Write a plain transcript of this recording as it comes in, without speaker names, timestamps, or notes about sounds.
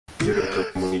Zero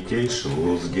communication,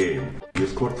 lose game. You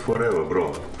scored forever,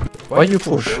 bro. Why you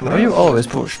push? Why you always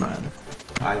push, man?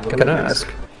 Can I ask?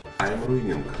 I'm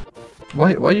ruining.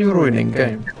 Why you ruining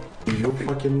game? You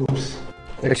fucking noobs.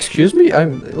 Excuse me?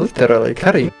 I'm literally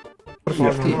carrying.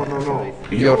 No.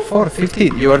 You're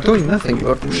 4-15. You are doing nothing. You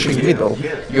are pushing middle.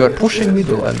 You are pushing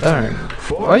middle and dying.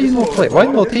 Why you no play? Why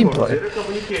no team play? Zero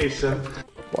communication.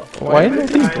 Why no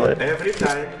team play? Every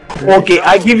time. Okay,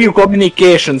 I give you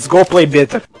communications. Go play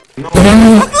better.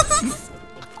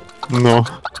 No.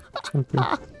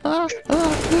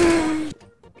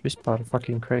 Vispār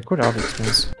fucking crazy. Kur Āviks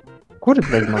mēs? Kur ir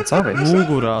beig mans Āviks?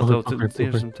 Mugurā tev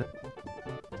tieši zem te.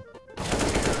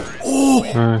 Oh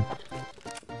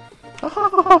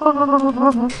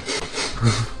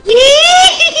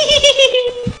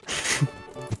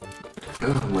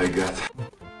my god.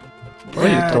 Why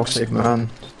you toxic, man?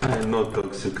 I'm not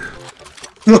toxic.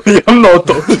 I'm not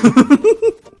toxic.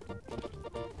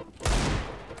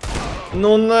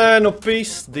 Nu nē, nu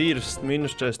piss, dirst,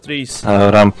 minus 43.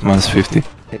 Ramp minus 50.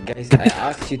 Hey guys, I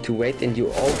asked you to wait and you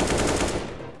all...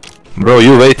 Bro,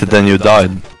 you waited and you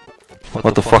died.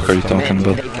 What the fuck are you talking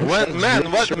about? Man,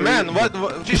 what?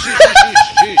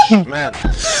 Sheesh, man.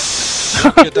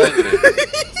 Don't get angry.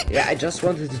 Yeah, I just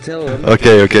wanted to tell them...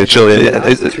 Okay, chill, yeah.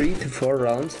 Last 3 to 4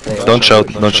 rounds... Don't shout,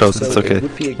 it's okay.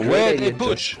 Where they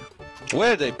push?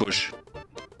 Where they push?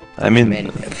 I mean,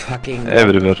 Man, fucking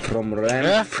everywhere. From ramp,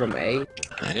 Yeah? from A.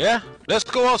 Yeah? Let's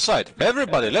go outside.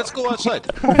 Everybody, let's go outside.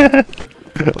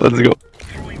 Let's go.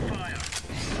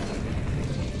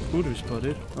 Kur vispār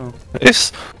ir?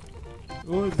 Es?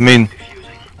 Min.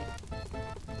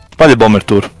 Paļabom ir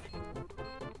tur.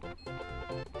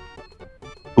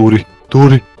 Turi.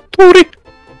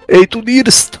 Ej, tu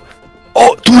dirst.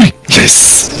 Oh, turi.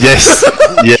 Yes.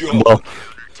 Yeah, bro.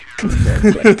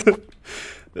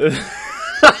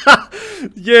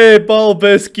 Jē, bal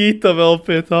bez kita vēl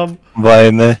pie tam.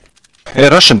 Vai не?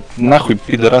 Russian, нахуй,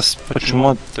 пидорас.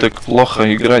 Почему так плохо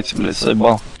играете, блядь,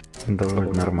 заебал?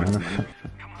 Довольно нормально.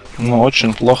 Ну,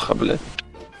 очень плохо, блядь.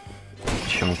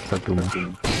 Почему ты так думаешь?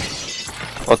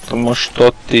 Потому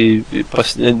что ты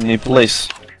последний плейс.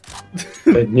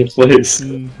 Не плейс.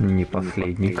 Не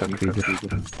последний, как видишь.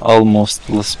 Almost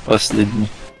последний.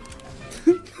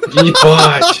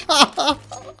 Ебать!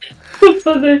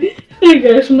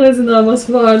 Vienkārši nezināmas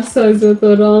vārdas aizjūt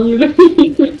ar angļu.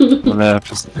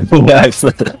 Jā,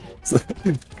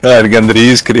 kā ir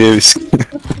gandrīz krieviski.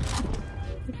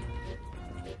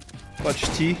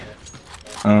 Почти.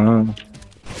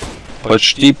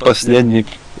 Почти последний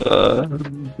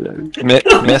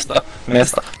место.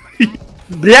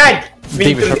 Bļaļ!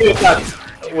 Viņš tur ir tāds...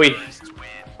 Ui.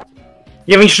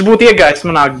 Ja viņš būtu iegājis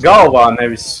manā galvā,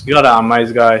 nevis garām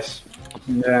aizgājis.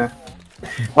 Jā.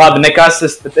 Labi, nekas,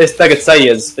 es tagad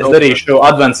sajiedzu. Es darīšu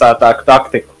advancētāku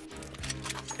taktiku.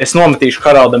 Es nometīšu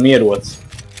Haraldam ieroci.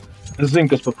 Es zinu,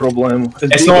 kas par problēmu.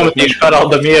 Es nometīšu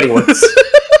Haraldam ieroci.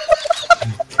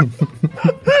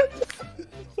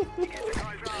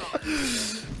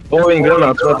 O, viņa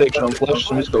granāts notiekšām, flešas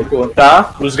un visu kaut ko.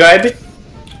 Tā, uzgaidi.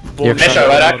 Nešai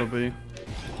vairāk.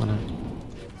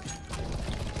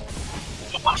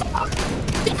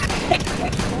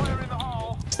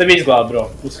 Es tevi izglābu, bro.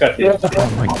 Uzskatīju. Oh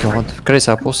my god.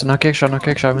 Kreisā puse nāk iekšā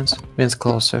viens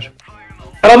klaus ir.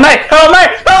 Harald, nē!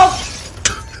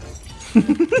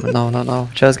 Nav.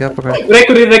 Čēs gāja pakaļ.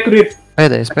 Rekur ir.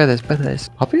 Pēdējais.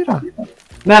 Papīrā?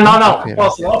 Nē, nav.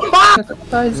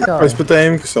 Es pat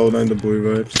ēmku savu nedabūju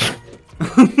vairs.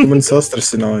 Man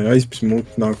sastrasināja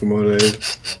aizpismūt nākamo reizi.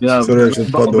 Jā, Sarēšu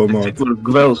padomāt. Tur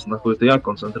gvēls, ko te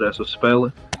jākoncentrēs uz spēli.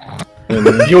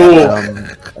 Jū!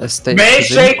 Mēs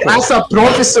šeit esam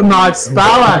profesionāli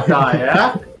spēlētāji, ja?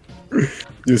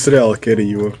 Jūs reāli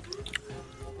kerijo.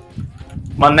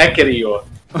 Man nekerijo.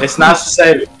 Es nesu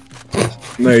sevi.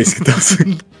 Neizskatās.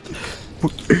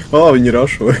 Viņi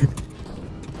rašoja.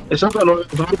 Es atvainoju,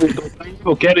 varbūt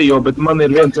to kerijo, bet man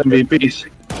ir viens MVPs.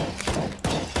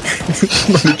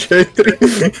 Man ir 4.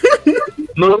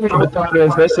 Nu, bet tā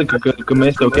viens nesaka, ka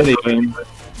mēs tev kerijojam.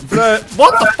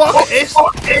 What the fuck?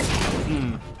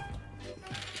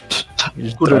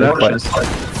 Kur ir apšais?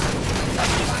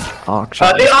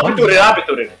 Abi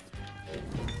tur ir.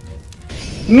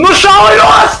 Nu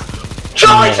šaujos!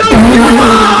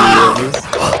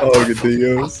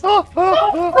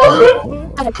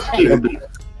 Ak, Dievs.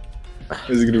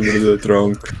 Es gribu redzēt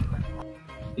ranku.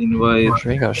 Invite. Viņš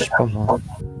vienkārši spamā.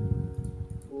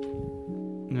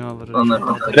 Jā, var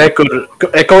Rekur,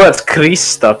 kaut kāds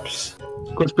Kristaps.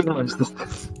 Kurš pirmais tas?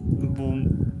 Bum.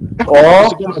 O!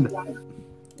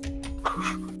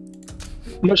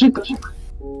 Nu šit.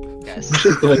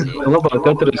 Šis vajag labāk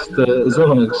atrast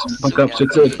zavagus, pakāpšu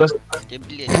cilvēku tas.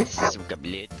 Сука,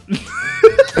 блядь.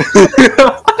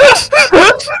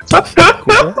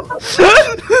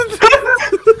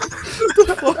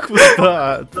 Fuck was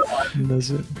that?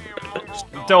 Nezinu.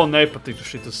 Tev nepatiktu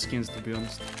šitas skins, to be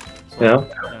honest. Jā?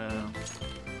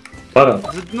 Parād.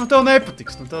 Nu tev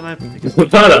nepatiks,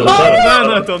 Parād.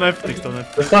 Nē, tev nepatiks,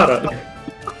 Parād.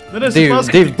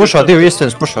 Divi pušā, divi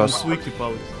iestienas pušās. Slikti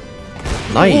paliks.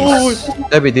 Nice!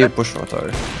 Te bija divi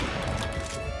pušotāji.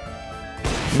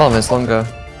 Vēl viens langā.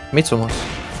 Mitsumos.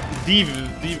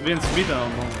 Viens vidā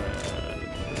un man...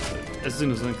 Es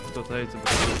zinu, ka tu to teici,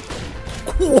 bet...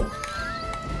 Ko?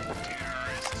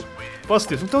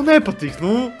 Pasties, nu tev nepatīk,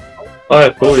 nu? Ai,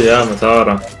 kuļi jāmet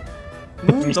ārā.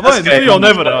 Nu, davai, tu jau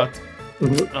nevarētu.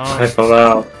 Ai, pa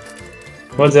vēl.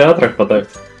 Vajadzēja ātrāk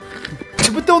pateikt.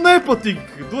 Bet tev nepatīk,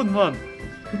 dod man.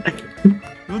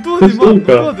 Nu dodi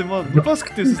man, nu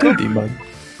paskaties, es dodi man.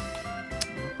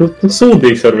 Tu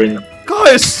sūdīgs ar viņu. Kā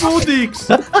es sūdīgs?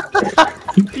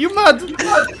 You mad?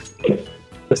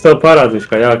 Es tev parādīšu,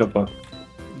 kā jākapā.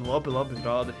 Nu labi,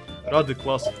 rādi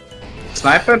klasi.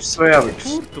 Snipers vai aviks?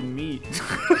 Kur tu mīt?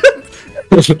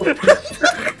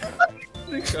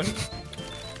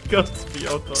 Kas tas bija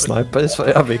jautājums? Snipers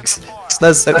vai aviks? Es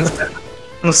nezinu.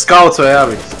 Nu skauts vai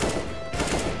aviks?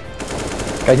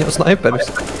 Kā jau sniperis.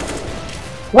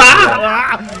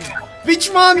 Viņš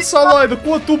mani salaida,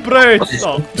 ko tu brēķi?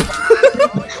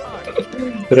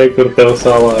 Re, kur tev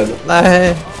salaida.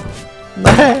 Nē.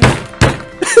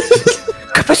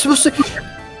 Kāpēc mums ir?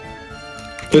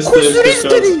 Es teicu,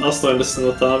 ka kāds 80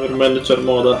 no tām ir menedžera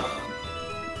modā.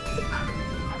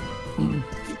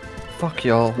 Fuck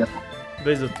y'all.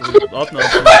 Beidzot, tu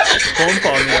atnāc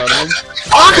kompānijā ar mums.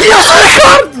 Ak, Dievs,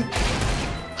 Rihard!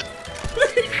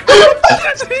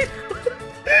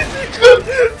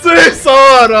 Cēs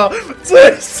ārā!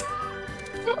 Cēs!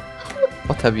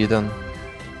 What have you done?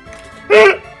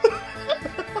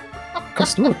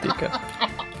 Kas notika?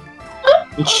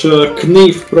 Viņš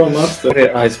knīf prom asturi.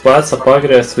 Aiz pāca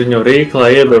pagriezt viņu rīklā,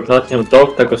 iebraukt atņemt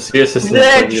doktakus, iesaistīt.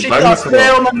 Nē, šitā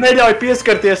spēle man neļauj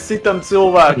pieskarties citam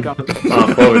cilvēkam.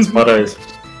 Povids pareizi.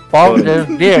 Paldies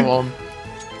Dievam!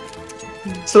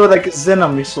 Es domāju, ka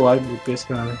zinām visu laiku būt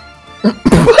pieskāri.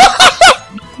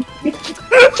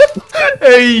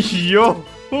 Ej, jo!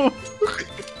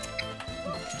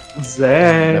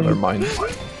 Zēn! Never mind.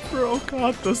 Bro,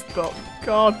 kā tas tā?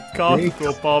 Kā tu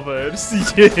to pavērsi?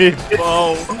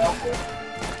 Jebau!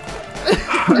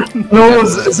 Nu,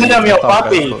 zinām jau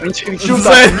patīk. Viņš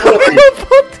Zinām jau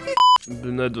patīk!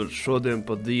 Nedod šodien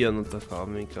pa dienu, tā kā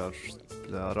vienkārši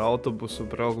ar autobusu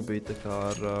brauku bija tā kā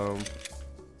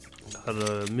ar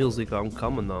milzīgām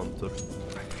kamanām tur.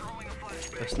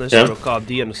 Es nezinu, kā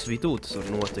dienas vidū tas var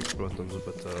notikt, protams,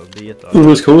 bet bija tā. Tu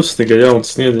būs, ka uzsniga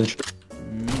jauns sniedziņš.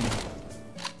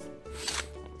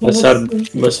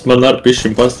 Man ar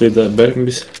pišķim pastrīdēja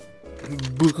Bermbis.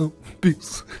 Bermbis.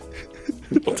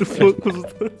 Tu fokus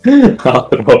tā?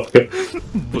 Ātrāk.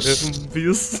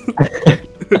 Bermbis.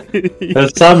 Es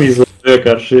samīzoju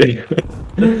vienkārši.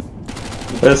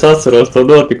 Es atceros to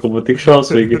notikumu tik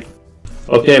šausmīgi.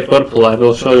 Ok, Purple, I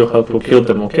will show you how to kill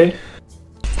them, ok?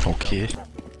 Ok.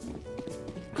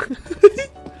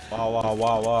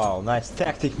 Wow. Nice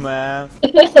tactic, man.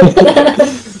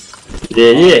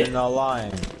 Yeah. No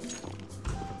lying.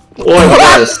 Oh,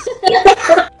 yes.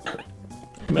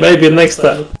 Maybe next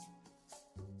time.